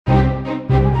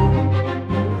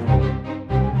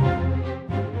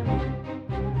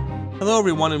Hello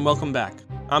everyone and welcome back.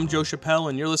 I'm Joe Chappelle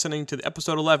and you're listening to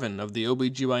episode 11 of the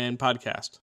OBGYN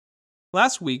podcast.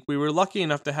 Last week we were lucky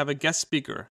enough to have a guest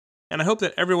speaker, and I hope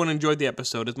that everyone enjoyed the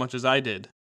episode as much as I did.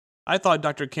 I thought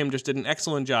Dr. Kim just did an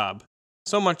excellent job,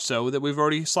 so much so that we've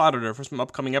already slotted her for some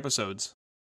upcoming episodes.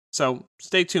 So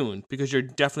stay tuned because you're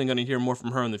definitely going to hear more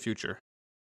from her in the future.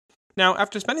 Now,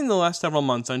 after spending the last several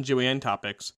months on GYN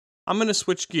topics, I'm going to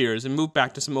switch gears and move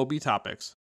back to some OB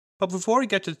topics. But before we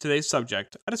get to today's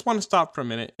subject, I just want to stop for a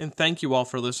minute and thank you all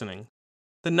for listening.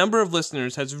 The number of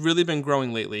listeners has really been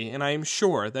growing lately, and I am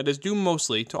sure that is due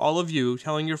mostly to all of you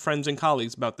telling your friends and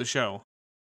colleagues about the show.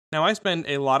 Now, I spend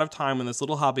a lot of time on this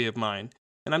little hobby of mine,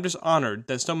 and I'm just honored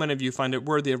that so many of you find it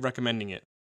worthy of recommending it.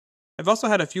 I've also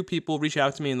had a few people reach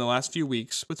out to me in the last few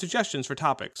weeks with suggestions for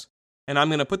topics, and I'm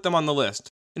going to put them on the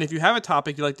list, and if you have a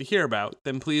topic you'd like to hear about,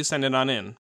 then please send it on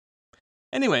in.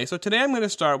 Anyway, so today I'm going to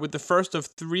start with the first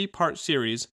of 3-part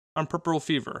series on puerperal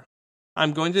fever.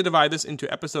 I'm going to divide this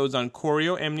into episodes on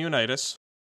chorioamnionitis,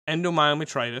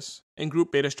 endomyometritis, and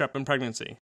group beta strep in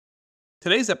pregnancy.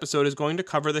 Today's episode is going to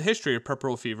cover the history of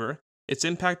puerperal fever, its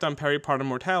impact on peripartum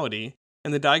mortality,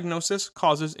 and the diagnosis,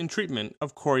 causes, and treatment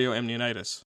of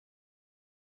chorioamnionitis.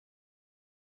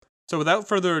 So without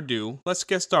further ado, let's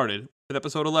get started with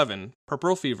episode 11,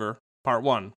 Puerperal Fever, Part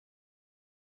 1.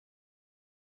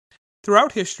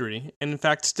 Throughout history, and in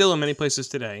fact still in many places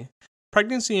today,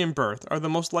 pregnancy and birth are the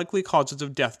most likely causes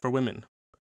of death for women.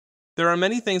 There are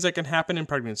many things that can happen in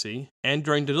pregnancy, and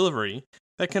during delivery,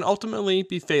 that can ultimately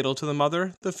be fatal to the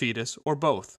mother, the fetus, or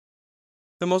both.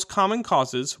 The most common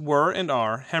causes were and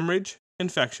are hemorrhage,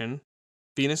 infection,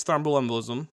 venous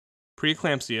thromboembolism,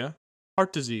 preeclampsia,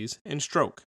 heart disease, and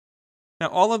stroke. Now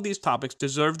all of these topics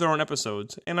deserve their own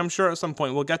episodes, and I'm sure at some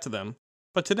point we'll get to them,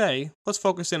 but today, let's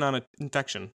focus in on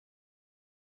infection.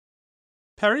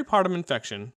 Peripartum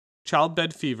infection,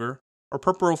 childbed fever, or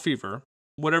puerperal fever,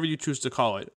 whatever you choose to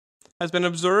call it, has been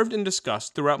observed and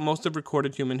discussed throughout most of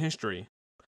recorded human history.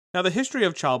 Now, the history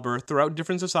of childbirth throughout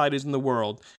different societies in the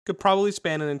world could probably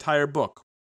span an entire book,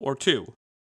 or two.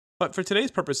 But for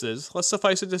today's purposes, let's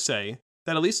suffice it to say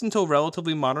that at least until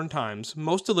relatively modern times,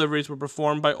 most deliveries were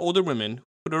performed by older women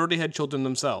who had already had children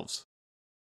themselves.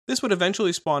 This would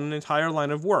eventually spawn an entire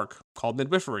line of work, called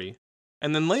midwifery,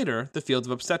 and then later, the field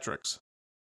of obstetrics.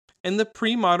 In the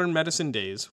pre-modern medicine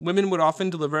days, women would often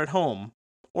deliver at home,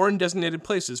 or in designated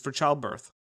places for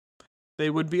childbirth. They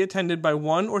would be attended by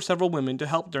one or several women to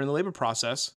help during the labor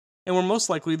process, and were most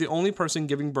likely the only person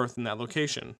giving birth in that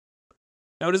location.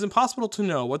 Now, it is impossible to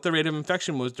know what the rate of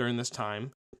infection was during this time,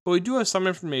 but we do have some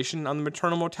information on the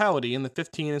maternal mortality in the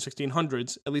 15 and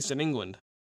 1600s, at least in England.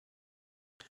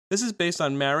 This is based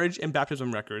on marriage and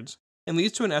baptism records, and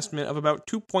leads to an estimate of about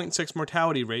 2.6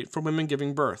 mortality rate for women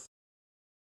giving birth.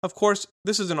 Of course,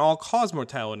 this is an all-cause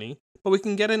mortality, but we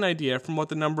can get an idea from what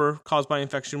the number caused by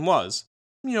infection was,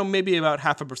 maybe about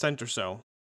 0.5% or so.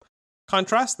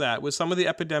 Contrast that with some of the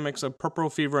epidemics of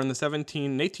puerperal fever in the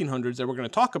 17 and 1800s that we're going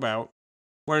to talk about,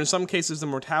 where in some cases the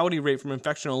mortality rate from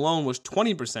infection alone was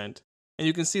 20%, and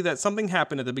you can see that something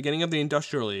happened at the beginning of the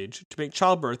industrial age to make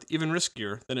childbirth even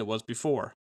riskier than it was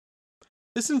before.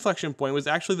 This inflection point was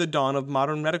actually the dawn of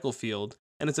modern medical field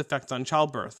and its effects on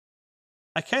childbirth.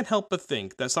 I can't help but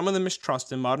think that some of the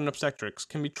mistrust in modern obstetrics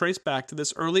can be traced back to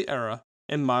this early era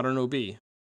in modern OB.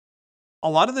 A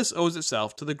lot of this owes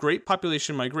itself to the great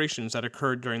population migrations that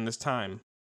occurred during this time.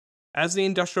 As the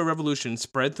Industrial Revolution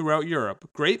spread throughout Europe,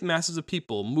 great masses of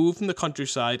people moved from the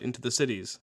countryside into the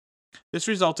cities. This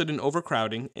resulted in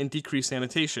overcrowding and decreased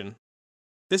sanitation.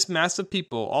 This mass of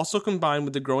people also combined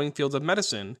with the growing fields of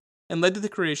medicine and led to the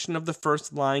creation of the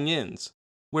first lying-ins,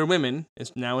 where women,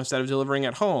 now instead of delivering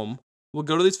at home, will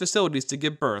go to these facilities to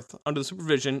give birth under the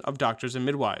supervision of doctors and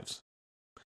midwives.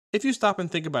 If you stop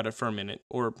and think about it for a minute,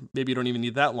 or maybe you don't even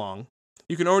need that long,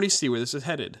 you can already see where this is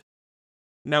headed.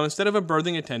 Now, instead of a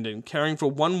birthing attendant caring for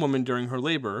one woman during her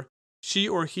labor, she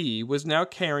or he was now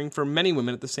caring for many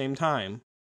women at the same time.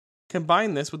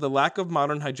 Combine this with the lack of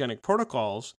modern hygienic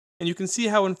protocols, and you can see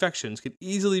how infections could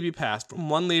easily be passed from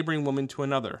one laboring woman to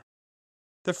another.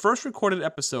 The first recorded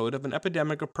episode of an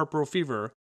epidemic of puerperal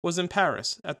fever was in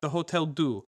Paris at the Hôtel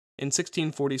Dieu in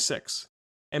 1646,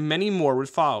 and many more would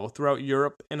follow throughout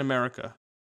Europe and America.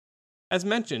 As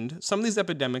mentioned, some of these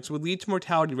epidemics would lead to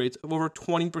mortality rates of over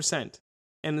 20%,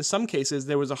 and in some cases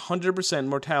there was 100%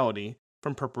 mortality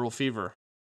from puerperal fever.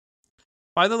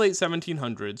 By the late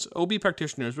 1700s, OB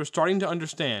practitioners were starting to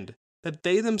understand that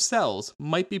they themselves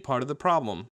might be part of the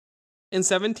problem. In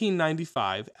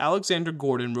 1795, Alexander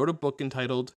Gordon wrote a book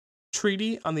entitled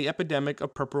Treatise on the Epidemic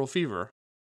of Puerperal Fever.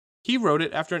 He wrote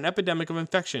it after an epidemic of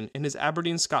infection in his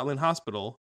Aberdeen, Scotland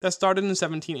hospital that started in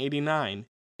 1789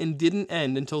 and didn't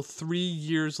end until 3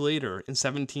 years later in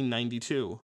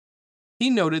 1792. He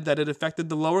noted that it affected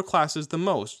the lower classes the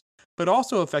most, but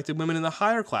also affected women in the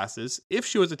higher classes if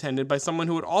she was attended by someone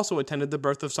who had also attended the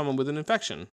birth of someone with an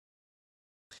infection.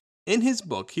 In his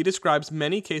book, he describes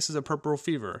many cases of puerperal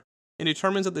fever and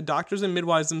determines that the doctors and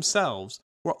midwives themselves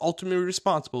were ultimately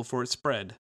responsible for its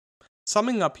spread.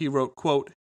 Summing up, he wrote,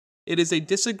 quote, "It is a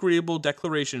disagreeable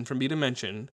declaration for me to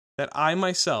mention that I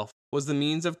myself was the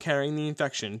means of carrying the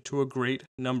infection to a great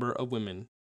number of women."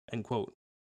 End quote.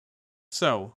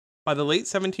 So, by the late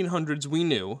 1700s we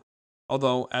knew,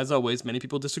 although as always many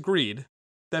people disagreed,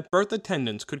 that birth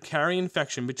attendants could carry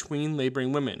infection between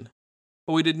laboring women,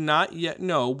 but we did not yet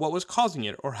know what was causing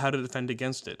it or how to defend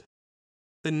against it.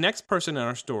 The next person in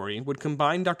our story would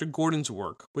combine Dr. Gordon's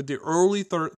work with the early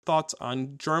thoughts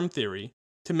on germ theory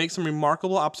to make some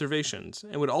remarkable observations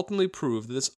and would ultimately prove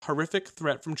that this horrific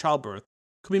threat from childbirth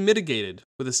could be mitigated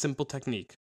with a simple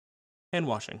technique: hand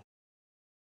washing.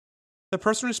 The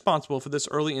person responsible for this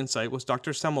early insight was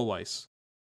Dr. Semmelweis,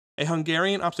 a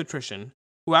Hungarian obstetrician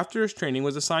who after his training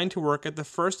was assigned to work at the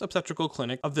first obstetrical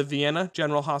clinic of the Vienna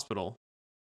General Hospital.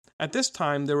 At this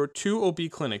time, there were 2 OB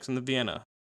clinics in the Vienna.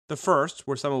 The first,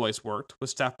 where Semmelweis worked,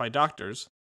 was staffed by doctors,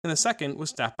 and the second was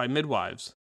staffed by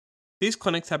midwives. These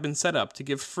clinics had been set up to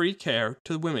give free care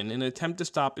to women in an attempt to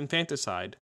stop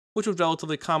infanticide, which was a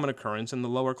relatively common occurrence in the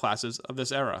lower classes of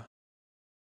this era.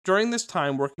 During this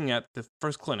time working at the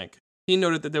first clinic, he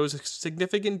noted that there was a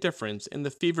significant difference in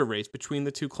the fever rates between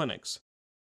the 2 clinics.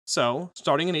 So,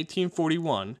 starting in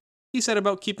 1841, he set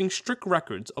about keeping strict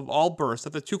records of all births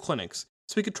at the 2 clinics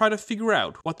so he could try to figure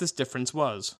out what this difference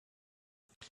was.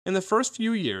 In the first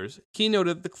few years, he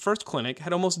noted that the first clinic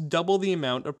had almost double the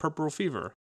amount of puerperal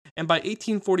fever, and by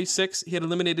 1846 he had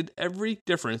eliminated every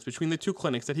difference between the 2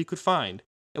 clinics that he could find,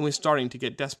 and was starting to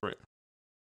get desperate.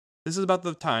 This is about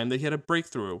the time that he had a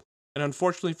breakthrough, and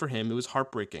unfortunately for him, it was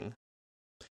heartbreaking.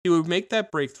 He would make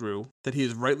that breakthrough, that he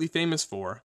is rightly famous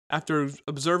for, after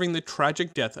observing the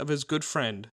tragic death of his good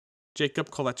friend, Jacob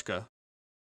Kolechka.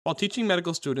 While teaching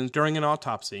medical students during an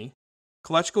autopsy,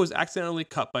 Kolechka was accidentally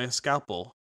cut by a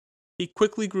scalpel. He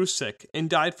quickly grew sick and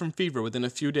died from fever within a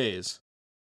few days.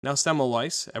 Now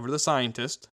Semmelweis, ever the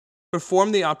scientist,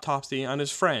 performed the autopsy on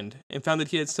his friend and found that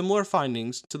he had similar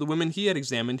findings to the women he had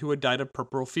examined who had died of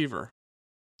puerperal fever.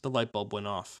 The light bulb went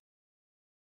off.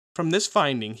 From this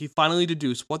finding, he finally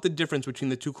deduced what the difference between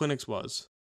the 2 clinics was.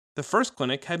 The first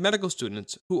clinic had medical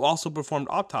students who also performed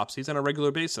autopsies on a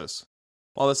regular basis,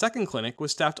 while the second clinic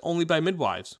was staffed only by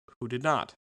midwives, who did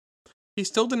not. He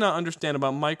still did not understand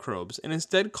about microbes and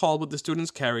instead called what the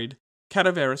students carried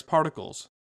cadaverous particles,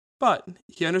 but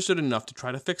he understood enough to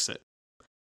try to fix it.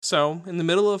 So, in the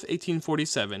middle of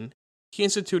 1847, he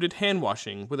instituted hand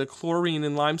washing with a chlorine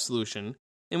and lime solution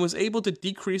and was able to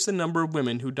decrease the number of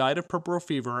women who died of puerperal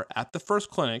fever at the first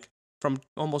clinic from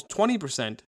almost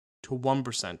 20% to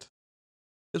 1%.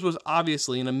 This was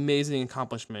obviously an amazing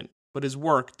accomplishment, but his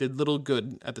work did little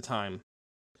good at the time.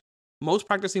 Most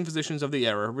practicing physicians of the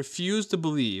era refused to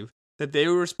believe that they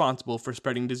were responsible for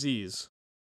spreading disease.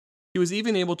 He was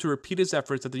even able to repeat his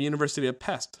efforts at the University of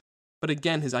Pest, but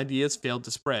again his ideas failed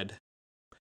to spread.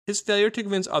 His failure to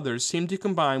convince others seemed to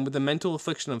combine with a mental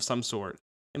affliction of some sort,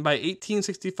 and by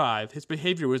 1865 his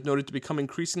behavior was noted to become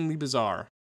increasingly bizarre,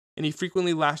 and he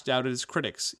frequently lashed out at his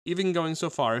critics, even going so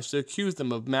far as to accuse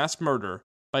them of mass murder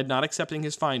by not accepting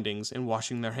his findings and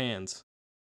washing their hands.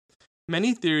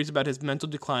 Many theories about his mental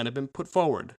decline have been put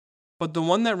forward, but the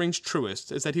one that rings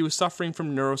truest is that he was suffering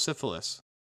from neurosyphilis,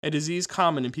 a disease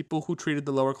common in people who treated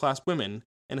the lower class women,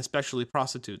 and especially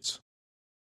prostitutes.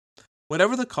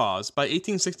 Whatever the cause, by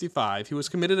 1865 he was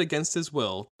committed against his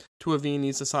will to a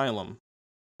Viennese asylum.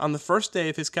 On the first day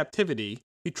of his captivity,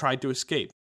 he tried to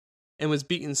escape, and was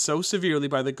beaten so severely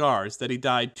by the guards that he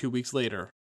died 2 weeks later.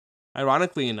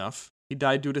 Ironically enough, he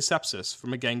died due to sepsis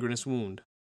from a gangrenous wound.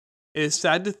 It is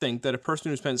sad to think that a person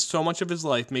who spent so much of his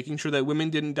life making sure that women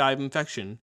didn't die of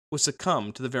infection would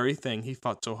succumb to the very thing he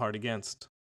fought so hard against.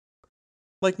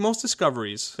 Like most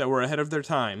discoveries that were ahead of their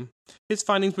time, his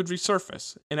findings would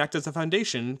resurface and act as a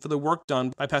foundation for the work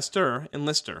done by Pasteur and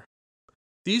Lister.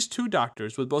 These 2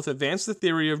 doctors would both advance the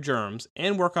theory of germs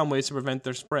and work on ways to prevent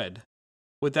their spread.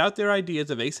 Without their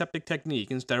ideas of aseptic technique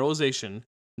and sterilization,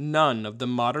 none of the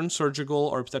modern surgical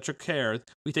or obstetric care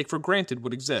we take for granted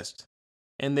would exist,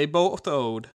 and they both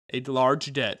owed a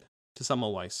large debt to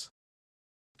Semmelweis.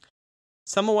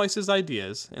 Semmelweis's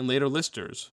ideas, and later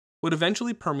Lister's, would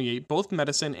eventually permeate both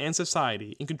medicine and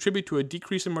society and contribute to a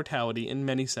decrease in mortality in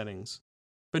many settings.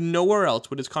 But nowhere else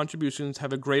would his contributions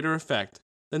have a greater effect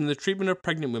than in the treatment of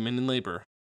pregnant women in labor.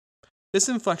 This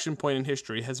inflection point in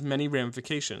history has many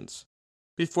ramifications.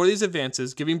 Before these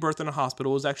advances, giving birth in a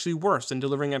hospital was actually worse than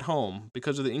delivering at home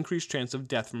because of the increased chance of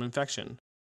death from infection.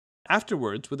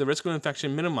 Afterwards, with the risk of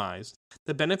infection minimized,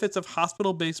 the benefits of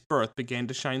hospital-based birth began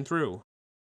to shine through.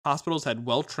 Hospitals had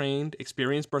well-trained,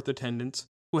 experienced birth attendants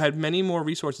who had many more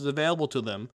resources available to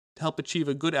them to help achieve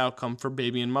a good outcome for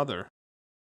baby and mother.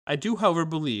 I do, however,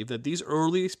 believe that these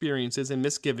early experiences and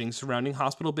misgivings surrounding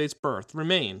hospital-based birth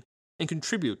remain and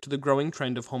contribute to the growing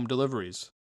trend of home deliveries.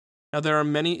 Now, there are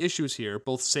many issues here,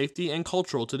 both safety and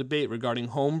cultural, to debate regarding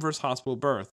home versus hospital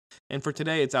birth, and for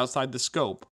today it's outside the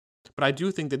scope. But I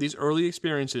do think that these early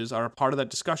experiences are a part of that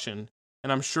discussion,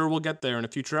 and I'm sure we'll get there in a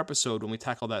future episode when we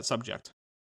tackle that subject.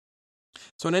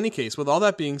 So in any case, with all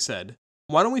that being said,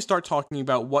 why don't we start talking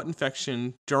about what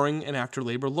infection during and after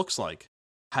labor looks like?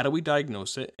 How do we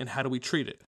diagnose it, and how do we treat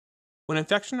it? When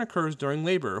infection occurs during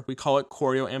labor, we call it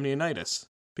chorioamnionitis,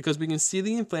 because we can see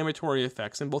the inflammatory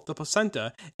effects in both the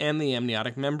placenta and the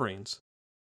amniotic membranes.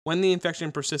 When the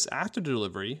infection persists after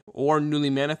delivery, or newly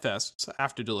manifests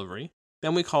after delivery,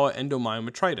 then we call it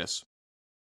endomyometritis.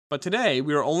 But today,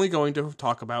 we are only going to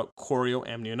talk about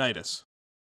chorioamnionitis.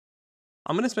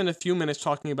 I'm going to spend a few minutes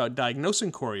talking about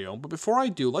diagnosing chorio, but before I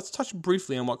do, let's touch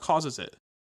briefly on what causes it.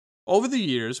 Over the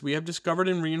years, we have discovered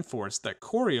and reinforced that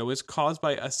chorio is caused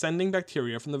by ascending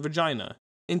bacteria from the vagina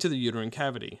into the uterine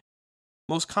cavity.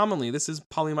 Most commonly, this is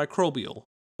polymicrobial,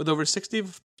 with over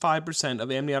 65%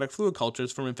 of amniotic fluid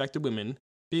cultures from infected women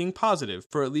being positive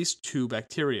for at least two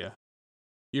bacteria.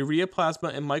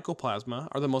 Ureaplasma and mycoplasma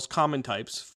are the most common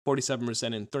types,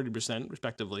 47% and 30%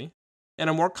 respectively, and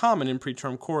are more common in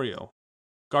preterm chorio.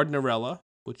 Gardnerella,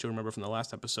 which you'll remember from the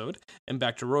last episode, and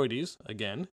Bacteroides,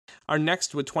 again, are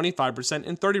next with 25%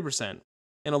 and 30%,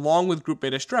 and along with group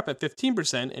beta strep at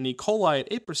 15% and E. coli at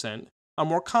 8%, are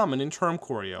more common in term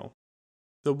chorio.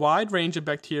 The wide range of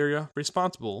bacteria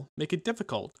responsible make it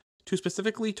difficult to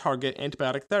specifically target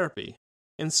antibiotic therapy,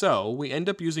 and so we end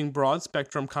up using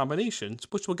broad-spectrum combinations,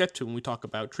 which we'll get to when we talk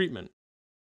about treatment.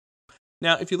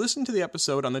 Now, if you listen to the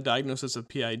episode on the diagnosis of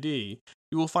PID,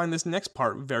 you will find this next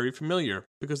part very familiar,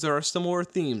 because there are similar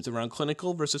themes around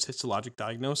clinical versus histologic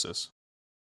diagnosis.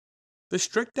 The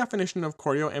strict definition of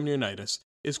chorioamnionitis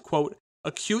is, quote,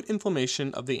 acute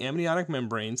inflammation of the amniotic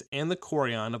membranes and the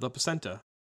chorion of the placenta.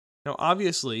 Now,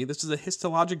 obviously, this is a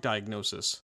histologic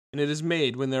diagnosis, and it is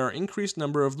made when there are increased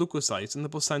number of leukocytes in the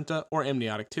placenta or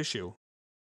amniotic tissue.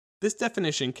 This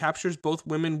definition captures both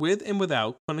women with and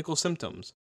without clinical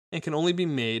symptoms, and can only be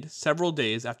made several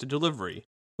days after delivery,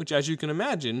 which, as you can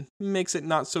imagine, makes it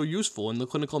not so useful in the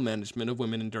clinical management of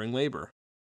women during labor.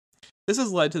 This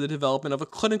has led to the development of a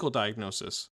clinical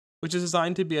diagnosis, which is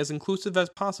designed to be as inclusive as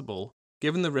possible,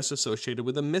 given the risks associated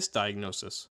with a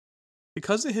misdiagnosis.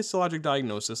 Because the histologic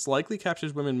diagnosis likely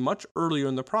captures women much earlier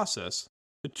in the process,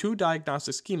 the two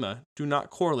diagnostic schema do not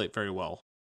correlate very well.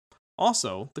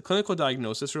 Also, the clinical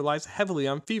diagnosis relies heavily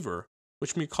on fever,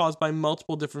 which can be caused by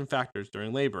multiple different factors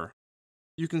during labor.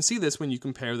 You can see this when you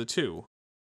compare the two.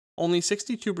 Only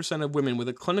 62% of women with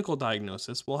a clinical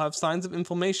diagnosis will have signs of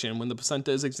inflammation when the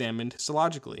placenta is examined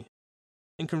histologically.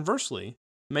 And conversely,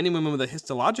 many women with a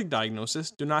histologic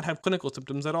diagnosis do not have clinical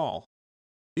symptoms at all.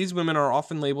 These women are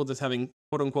often labeled as having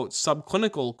quote-unquote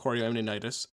subclinical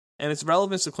chorioamnionitis, and its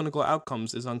relevance to clinical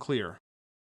outcomes is unclear.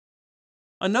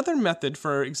 Another method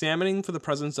for examining for the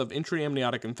presence of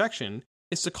intraamniotic infection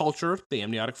is to culture the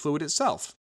amniotic fluid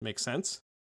itself. Makes sense?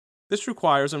 This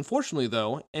requires, unfortunately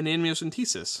though, an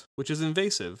amniocentesis, which is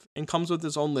invasive and comes with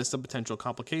its own list of potential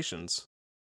complications.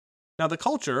 Now the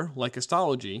culture, like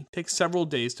histology, takes several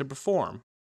days to perform.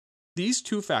 These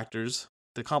two factors,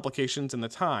 the complications and the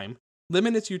time,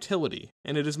 limit its utility,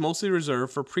 and it is mostly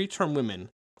reserved for preterm women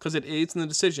because it aids in the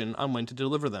decision on when to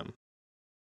deliver them.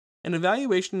 An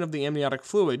evaluation of the amniotic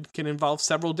fluid can involve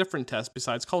several different tests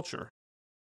besides culture.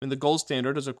 The gold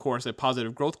standard is, of course, a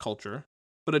positive growth culture,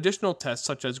 but additional tests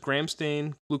such as gram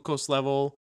stain, glucose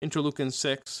level,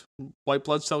 interleukin-6, white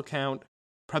blood cell count,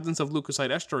 presence of leukocyte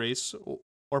esterase,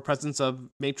 or presence of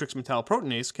matrix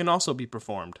metalloproteinase can also be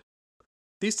performed.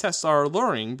 These tests are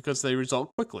alluring because they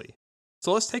result quickly.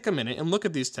 So let's take a minute and look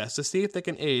at these tests to see if they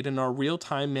can aid in our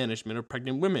real-time management of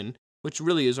pregnant women, which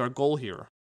really is our goal here.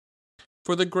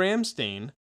 For the gram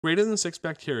stain, greater than 6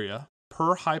 bacteria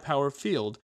per high-power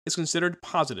field is considered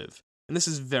positive, and this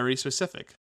is very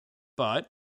specific. But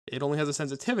it only has a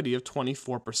sensitivity of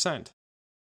 24%.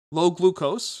 Low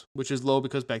glucose, which is low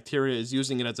because bacteria is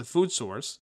using it as a food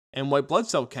source, and white blood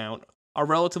cell count are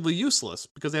relatively useless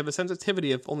because they have a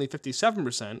sensitivity of only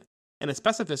 57% and a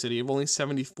specificity of only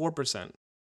 74%.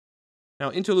 Now,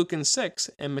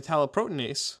 interleukin-6 and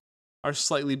metalloproteinase are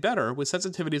slightly better with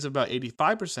sensitivities of about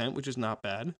 85%, which is not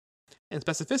bad, and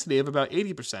specificity of about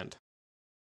 80%.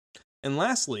 And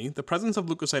lastly, the presence of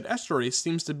leukocyte esterase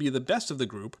seems to be the best of the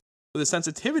group, with a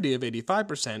sensitivity of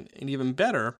 85% and even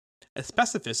better, a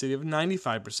specificity of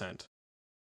 95%.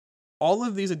 All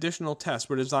of these additional tests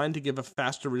were designed to give a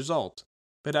faster result,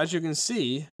 but as you can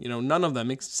see, none of them,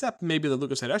 except maybe the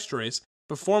leukocyte esterase,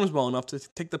 performs well enough to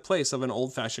take the place of an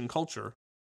old-fashioned culture.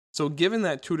 So given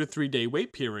that 2 to 3 day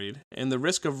wait period and the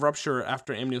risk of rupture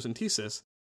after amniocentesis,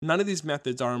 none of these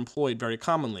methods are employed very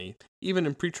commonly, even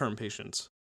in preterm patients.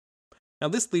 Now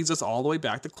this leads us all the way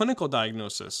back to clinical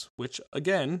diagnosis, which,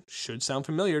 again, should sound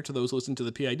familiar to those listening to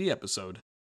the PID episode.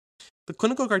 The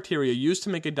clinical criteria used to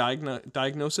make a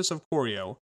diagnosis of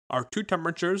chorio are 2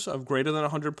 temperatures of greater than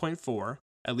 100.4,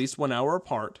 at least 1 hour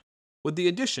apart, with the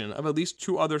addition of at least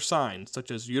 2 other signs,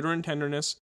 such as uterine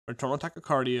tenderness, maternal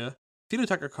tachycardia, fetal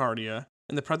tachycardia,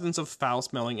 and the presence of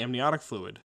foul-smelling amniotic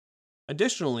fluid.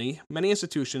 Additionally, many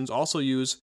institutions also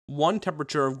use 1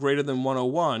 temperature of greater than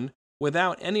 101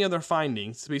 without any other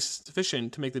findings to be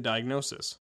sufficient to make the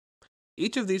diagnosis.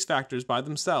 Each of these factors by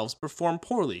themselves perform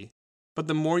poorly, but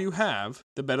the more you have,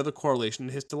 the better the correlation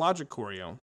to histologic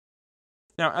chorio.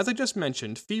 Now, as I just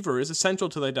mentioned, fever is essential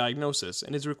to the diagnosis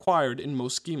and is required in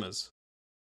most schemas.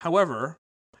 However,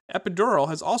 epidural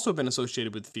has also been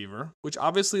associated with fever, which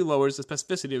obviously lowers the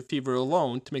specificity of fever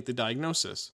alone to make the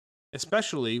diagnosis,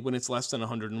 especially when it's less than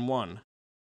 101.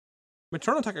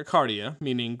 Maternal tachycardia,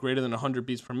 meaning greater than 100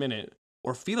 beats per minute,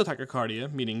 or fetal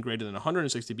tachycardia, meaning greater than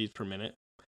 160 beats per minute,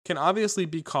 can obviously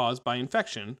be caused by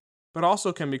infection, but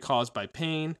also can be caused by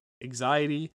pain,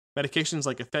 anxiety, medications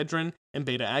like ephedrine, and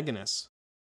beta agonists.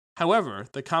 However,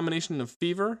 the combination of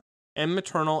fever and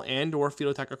maternal and/or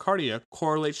fetal tachycardia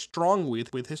correlates strongly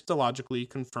with histologically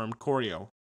confirmed chorio.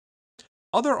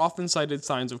 Other often cited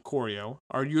signs of chorio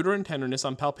are uterine tenderness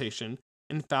on palpation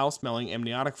and foul-smelling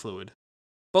amniotic fluid.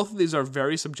 Both of these are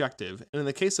very subjective, and in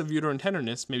the case of uterine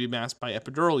tenderness may be masked by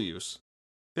epidural use.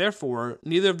 Therefore,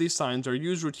 neither of these signs are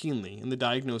used routinely in the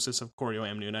diagnosis of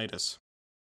chorioamnionitis.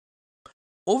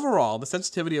 Overall, the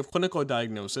sensitivity of clinical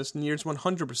diagnosis nears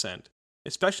 100%,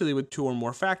 especially with 2 or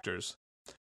more factors.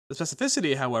 The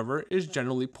specificity, however, is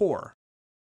generally poor.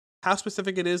 How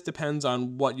specific it is depends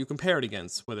on what you compare it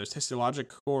against, whether it's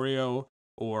histologic chorio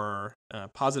or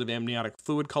positive amniotic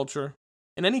fluid culture.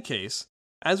 In any case,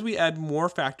 as we add more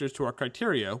factors to our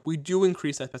criteria, we do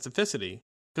increase that specificity,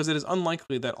 because it is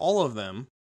unlikely that all of them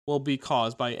will be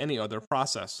caused by any other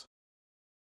process.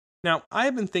 Now, I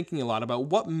have been thinking a lot about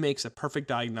what makes a perfect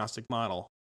diagnostic model.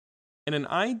 In an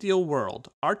ideal world,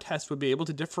 our test would be able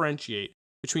to differentiate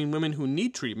between women who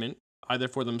need treatment, either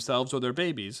for themselves or their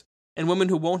babies, and women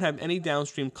who won't have any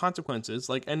downstream consequences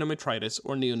like endometritis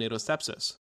or neonatal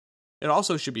sepsis. It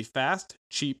also should be fast,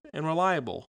 cheap, and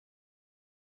reliable.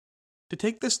 To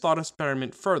take this thought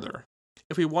experiment further,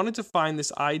 if we wanted to find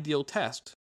this ideal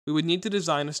test, we would need to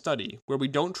design a study where we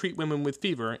don't treat women with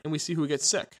fever and we see who gets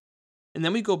sick. And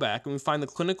then we go back and we find the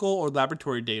clinical or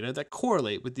laboratory data that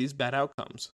correlate with these bad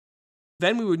outcomes.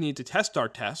 Then we would need to test our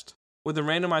test with a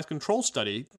randomized control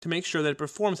study to make sure that it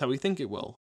performs how we think it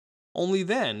will. Only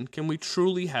then can we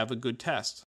truly have a good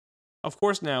test. Of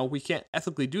course, now we can't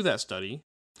ethically do that study,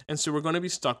 and so we're going to be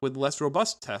stuck with less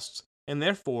robust tests, and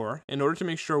therefore, in order to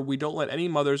make sure we don't let any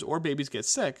mothers or babies get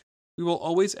sick, we will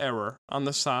always err on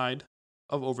the side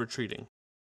of overtreating.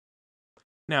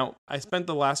 Now, I spent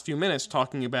the last few minutes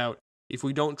talking about if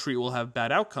we don't treat, we'll have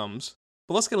bad outcomes,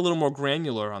 but let's get a little more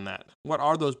granular on that. What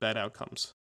are those bad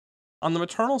outcomes? On the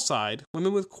maternal side,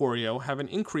 women with chorio have an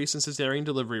increase in cesarean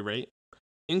delivery rate,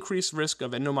 increased risk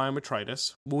of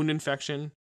endomyometritis, wound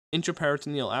infection,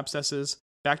 intraperitoneal abscesses,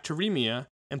 bacteremia,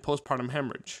 and postpartum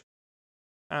hemorrhage.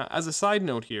 As a side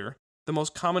note here, the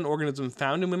most common organisms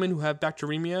found in women who have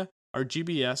bacteremia are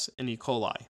GBS and E.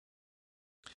 coli.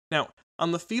 Now,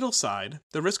 on the fetal side,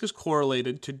 the risk is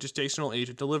correlated to gestational age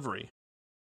of delivery.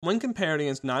 When compared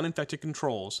against non-infected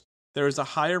controls, there is a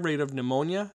higher rate of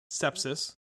pneumonia,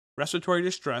 sepsis, respiratory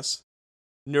distress,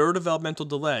 neurodevelopmental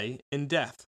delay, and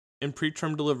death in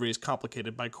preterm deliveries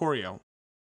complicated by chorio.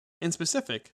 In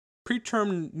specific,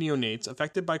 preterm neonates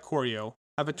affected by chorio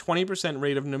have a 20%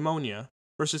 rate of pneumonia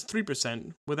versus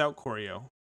 3% without chorio.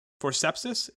 For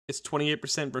sepsis, it's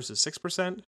 28% versus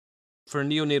 6%. For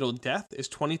neonatal death, it's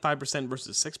 25%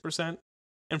 versus 6%.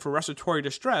 And for respiratory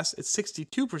distress, it's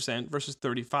 62% versus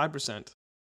 35%.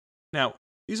 Now,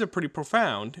 these are pretty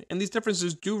profound, and these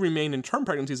differences do remain in term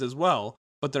pregnancies as well,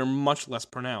 but they're much less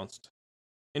pronounced.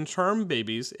 In term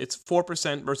babies, it's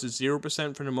 4% versus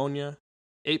 0% for pneumonia,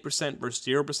 8% versus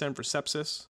 0% for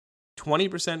sepsis,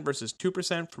 20% versus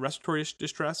 2% for respiratory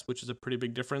distress, which is a pretty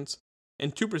big difference,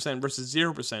 and 2% versus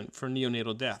 0% for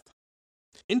neonatal death.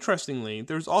 Interestingly,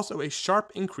 there's also a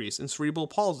sharp increase in cerebral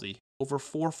palsy, over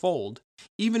 4-fold,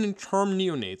 even in term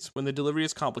neonates when the delivery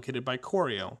is complicated by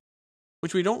chorio,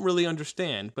 which we don't really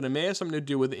understand, but it may have something to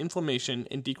do with inflammation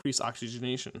and decreased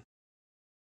oxygenation.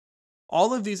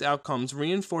 All of these outcomes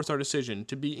reinforce our decision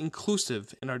to be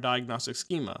inclusive in our diagnostic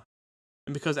schema,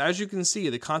 and because, as you can see,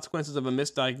 the consequences of a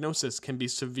misdiagnosis can be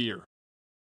severe.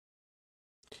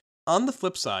 On the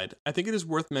flip side, I think it is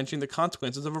worth mentioning the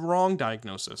consequences of a wrong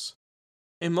diagnosis.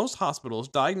 In most hospitals,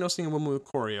 diagnosing a woman with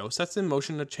chorio sets in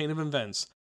motion a chain of events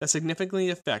that significantly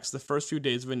affects the first few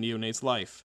days of a neonate's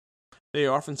life. They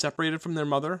are often separated from their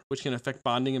mother, which can affect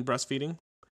bonding and breastfeeding.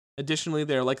 Additionally,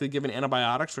 they are likely given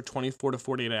antibiotics for 24 to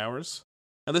 48 hours.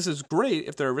 Now, this is great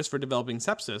if they're at risk for developing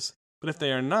sepsis, but if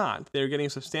they are not, they are getting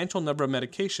a substantial number of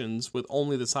medications with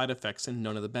only the side effects and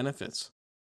none of the benefits.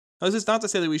 Now, this is not to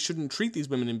say that we shouldn't treat these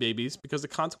women and babies, because the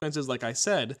consequences, like I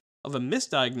said, of a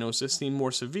misdiagnosis seem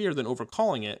more severe than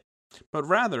overcalling it, but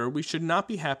rather we should not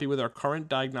be happy with our current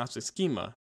diagnostic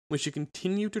schema. We should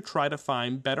continue to try to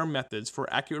find better methods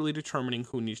for accurately determining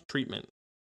who needs treatment.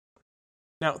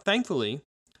 Now, thankfully,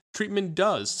 treatment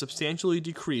does substantially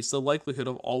decrease the likelihood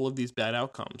of all of these bad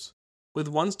outcomes, with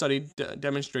one study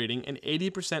demonstrating an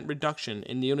 80% reduction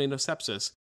in neonatal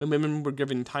sepsis when women were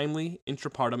given timely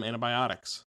intrapartum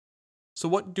antibiotics. So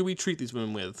what do we treat these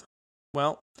women with?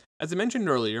 Well, as I mentioned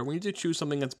earlier, we need to choose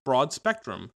something that's broad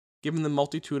spectrum, given the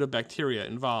multitude of bacteria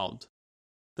involved.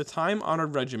 The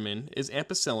time-honored regimen is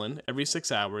ampicillin every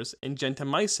 6 hours and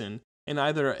gentamicin in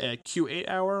either a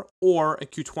Q8-hour or a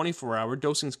Q24-hour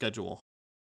dosing schedule.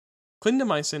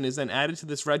 Clindamycin is then added to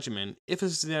this regimen if a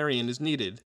cesarean is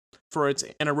needed for its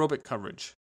anaerobic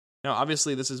coverage. Now,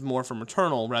 obviously, this is more for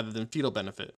maternal rather than fetal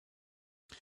benefit.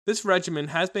 This regimen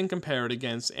has been compared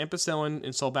against ampicillin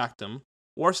and sulbactam,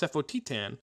 or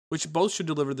cefotetan, which both should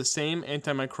deliver the same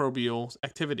antimicrobial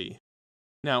activity.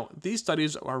 Now, these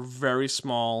studies are very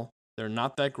small, they're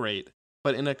not that great,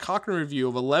 but in a Cochrane review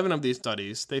of 11 of these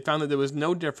studies, they found that there was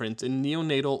no difference in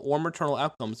neonatal or maternal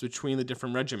outcomes between the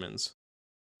different regimens.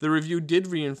 The review did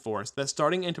reinforce that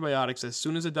starting antibiotics as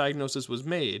soon as a diagnosis was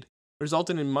made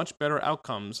resulted in much better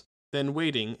outcomes than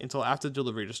waiting until after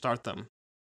delivery to start them.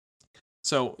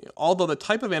 So, although the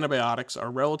type of antibiotics are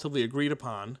relatively agreed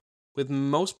upon, with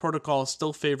most protocols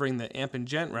still favoring the AMP and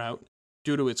GENT route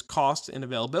due to its cost and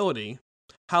availability,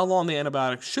 how long the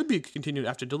antibiotics should be continued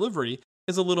after delivery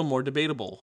is a little more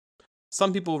debatable.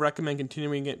 Some people recommend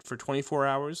continuing it for 24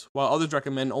 hours, while others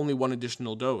recommend only one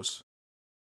additional dose.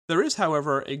 There is,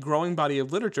 however, a growing body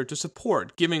of literature to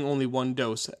support giving only one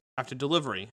dose after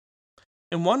delivery.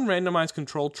 In one randomized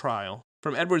controlled trial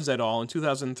from Edwards et al. In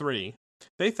 2003,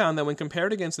 they found that when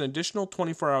compared against an additional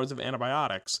 24 hours of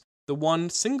antibiotics, the one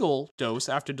single dose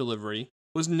after delivery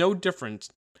was no different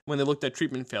when they looked at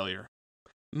treatment failure.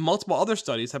 Multiple other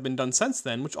studies have been done since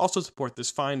then which also support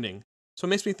this finding, so it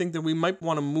makes me think that we might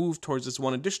want to move towards this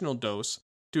one additional dose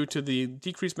due to the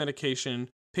decreased medication,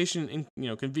 patient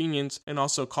convenience, and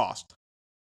also cost.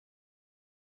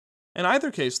 In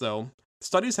either case, though,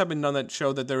 studies have been done that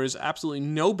show that there is absolutely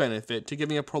no benefit to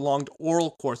giving a prolonged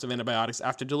oral course of antibiotics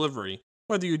after delivery,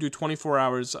 whether you do 24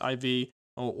 hours IV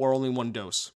or only one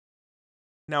dose.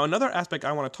 Now, another aspect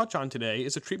I want to touch on today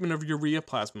is the treatment of urea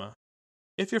plasma.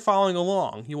 If you're following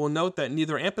along, you will note that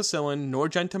neither ampicillin nor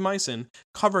gentamicin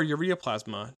cover urea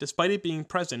plasma, despite it being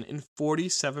present in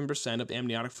 47% of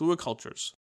amniotic fluid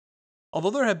cultures.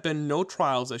 Although there have been no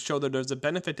trials that show that there's a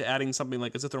benefit to adding something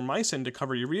like azithromycin to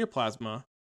cover urea plasma,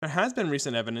 there has been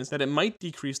recent evidence that it might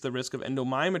decrease the risk of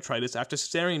endomyometritis after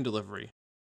cesarean delivery.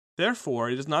 Therefore,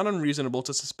 it is not unreasonable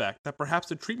to suspect that perhaps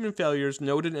the treatment failures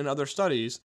noted in other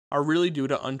studies are really due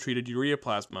to untreated urea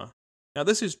plasma. Now,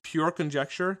 this is pure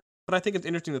conjecture, but I think it's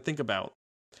interesting to think about.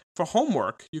 For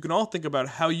homework, you can all think about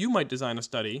how you might design a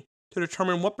study to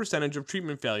determine what percentage of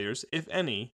treatment failures, if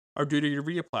any, are due to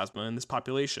urea plasma in this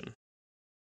population.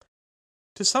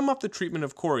 To sum up the treatment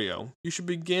of chorio, you should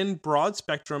begin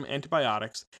broad-spectrum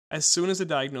antibiotics as soon as the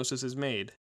diagnosis is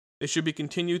made. They should be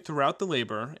continued throughout the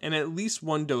labor, and at least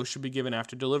one dose should be given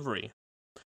after delivery.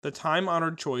 The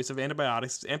time-honored choice of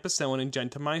antibiotics is ampicillin and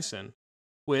gentamicin,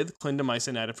 with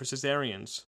clindamycin added for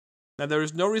cesareans. Now, there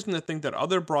is no reason to think that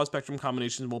other broad-spectrum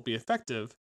combinations won't be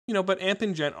effective, but AMP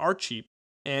and GENT are cheap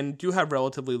and do have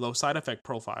relatively low side effect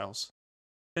profiles.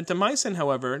 Gentamicin,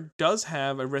 however, does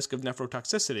have a risk of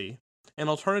nephrotoxicity, and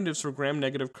alternatives for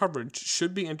gram-negative coverage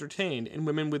should be entertained in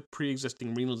women with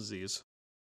pre-existing renal disease.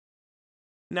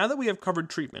 Now that we have covered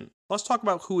treatment, let's talk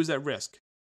about who is at risk,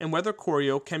 and whether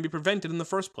chorio can be prevented in the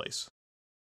first place.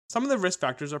 Some of the risk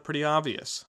factors are pretty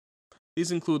obvious.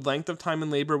 These include length of time in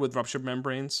labor with ruptured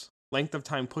membranes, length of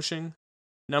time pushing,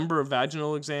 number of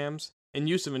vaginal exams, and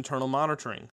use of internal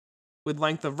monitoring. with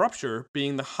length of rupture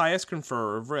being the highest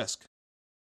conferrer of risk.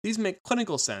 These make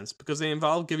clinical sense because they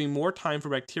involve giving more time for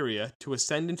bacteria to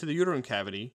ascend into the uterine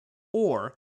cavity,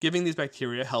 or giving these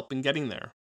bacteria help in getting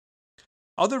there.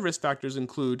 Other risk factors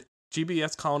include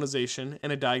GBS colonization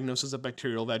and a diagnosis of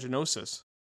bacterial vaginosis.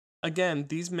 Again,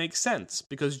 these make sense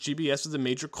because GBS is a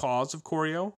major cause of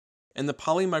chorio, and the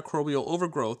polymicrobial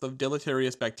overgrowth of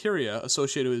deleterious bacteria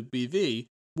associated with BV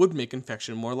would make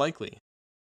infection more likely.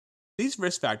 These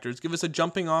risk factors give us a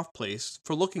jumping-off place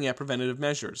for looking at preventative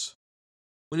measures.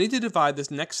 We need to divide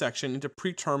this next section into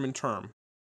preterm and term.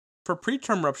 For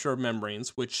preterm rupture of membranes,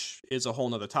 which is a whole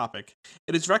nother topic,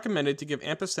 it is recommended to give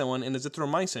ampicillin and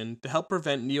azithromycin to help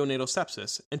prevent neonatal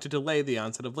sepsis and to delay the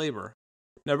onset of labor.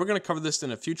 Now, we're going to cover this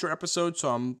in a future episode, so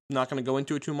I'm not going to go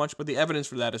into it too much, but the evidence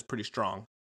for that is pretty strong.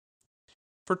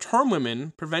 For term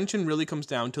women, prevention really comes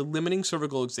down to limiting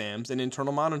cervical exams and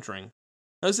internal monitoring.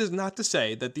 Now, this is not to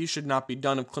say that these should not be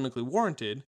done if clinically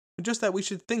warranted, but just that we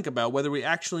should think about whether we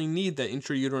actually need that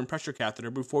intrauterine pressure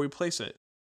catheter before we place it,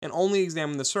 and only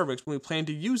examine the cervix when we plan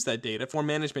to use that data for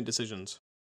management decisions.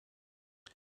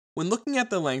 When looking at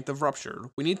the length of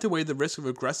rupture, we need to weigh the risk of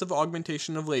aggressive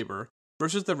augmentation of labor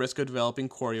versus the risk of developing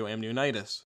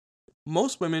chorioamnionitis.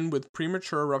 Most women with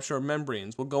premature rupture of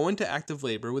membranes will go into active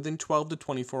labor within 12 to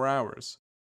 24 hours,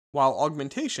 while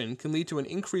augmentation can lead to an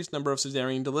increased number of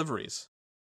cesarean deliveries.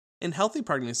 In healthy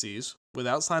pregnancies,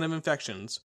 without sign of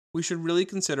infections, we should really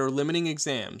consider limiting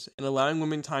exams and allowing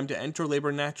women time to enter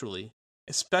labor naturally,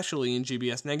 especially in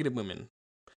GBS-negative women.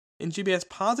 In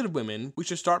GBS-positive women, we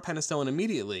should start penicillin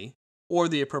immediately, or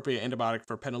the appropriate antibiotic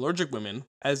for penallergic women,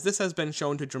 as this has been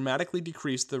shown to dramatically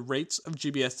decrease the rates of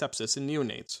GBS sepsis in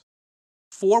neonates.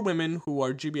 For women who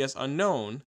are GBS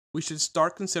unknown, we should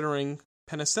start considering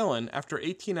penicillin after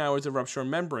 18 hours of rupture of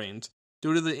membranes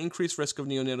due to the increased risk of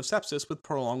neonatal sepsis with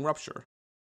prolonged rupture.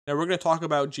 Now, we're going to talk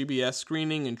about GBS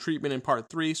screening and treatment in part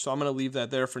 3, so I'm going to leave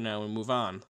that there for now and move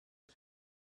on.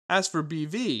 As for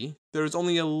BV, there is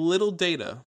only a little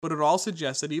data, but it all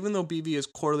suggests that even though BV is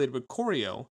correlated with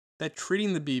chorio, that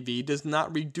treating the BV does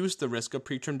not reduce the risk of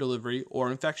preterm delivery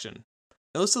or infection.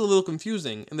 Now, this is a little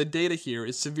confusing, and the data here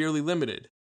is severely limited,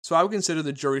 so I would consider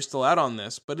the jury still out on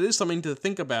this, but it is something to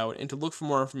think about and to look for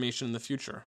more information in the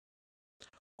future.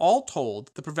 All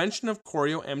told, the prevention of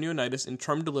chorioamnionitis in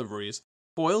term deliveries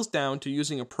boils down to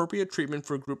using appropriate treatment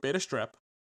for group beta strep,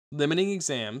 limiting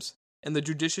exams, and the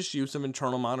judicious use of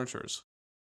internal monitors.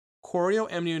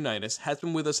 Chorioamnionitis has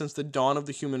been with us since the dawn of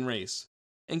the human race,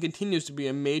 and continues to be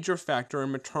a major factor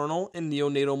in maternal and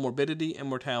neonatal morbidity and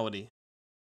mortality.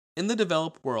 In the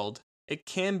developed world, it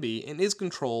can be and is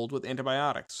controlled with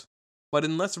antibiotics, but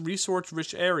in less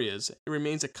resource-rich areas, it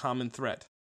remains a common threat.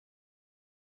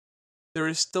 There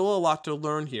is still a lot to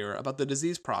learn here about the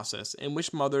disease process and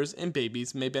which mothers and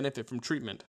babies may benefit from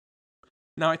treatment.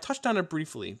 Now, I touched on it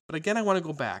briefly, but again I want to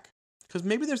go back, because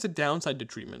maybe there's a downside to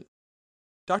treatment.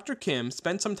 Dr. Kim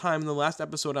spent some time in the last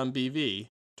episode on BV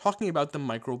talking about the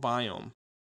microbiome.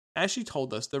 As she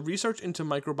told us, the research into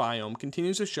microbiome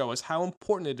continues to show us how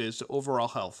important it is to overall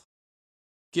health.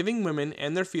 Giving women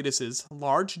and their fetuses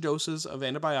large doses of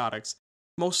antibiotics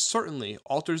most certainly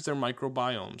alters their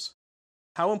microbiomes.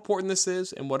 How important this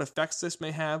is and what effects this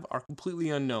may have are completely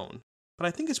unknown, but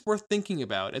I think it's worth thinking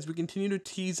about as we continue to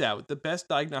tease out the best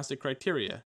diagnostic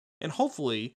criteria, and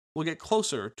hopefully we'll get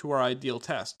closer to our ideal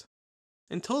test.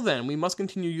 Until then, we must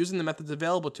continue using the methods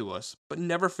available to us, but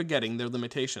never forgetting their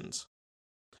limitations.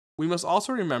 We must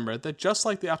also remember that just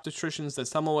like the obstetricians that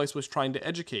Semmelweis was trying to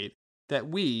educate, that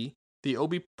we, the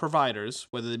OB providers,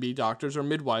 whether they be doctors or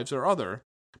midwives or other,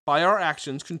 by our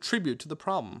actions contribute to the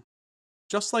problem.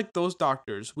 Just like those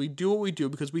doctors, we do what we do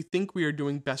because we think we are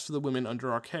doing best for the women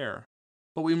under our care.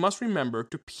 But we must remember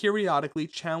to periodically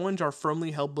challenge our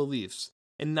firmly held beliefs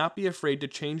and not be afraid to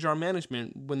change our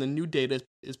management when the new data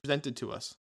is presented to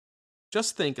us.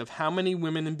 Just think of how many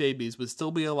women and babies would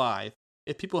still be alive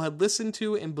if people had listened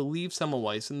to and believed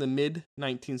Semmelweis in the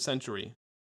mid-19th century.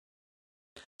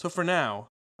 So for now,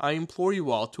 I implore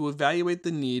you all to evaluate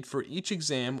the need for each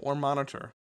exam or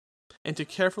monitor, and to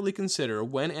carefully consider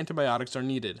when antibiotics are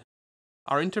needed.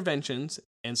 Our interventions,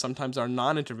 and sometimes our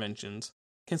non-interventions,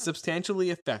 can substantially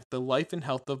affect the life and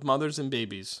health of mothers and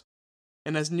babies.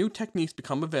 And as new techniques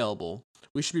become available,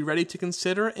 we should be ready to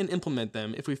consider and implement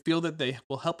them if we feel that they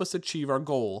will help us achieve our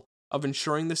goal of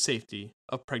ensuring the safety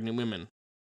of pregnant women.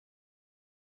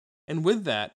 And with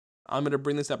that, I'm going to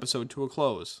bring this episode to a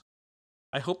close.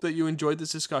 I hope that you enjoyed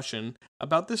this discussion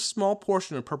about this small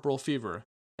portion of puerperal fever,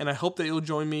 and I hope that you'll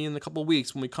join me in a couple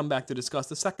weeks when we come back to discuss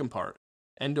the second part,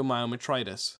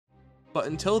 endomyometritis. But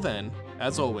until then,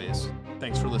 as always,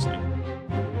 thanks for listening.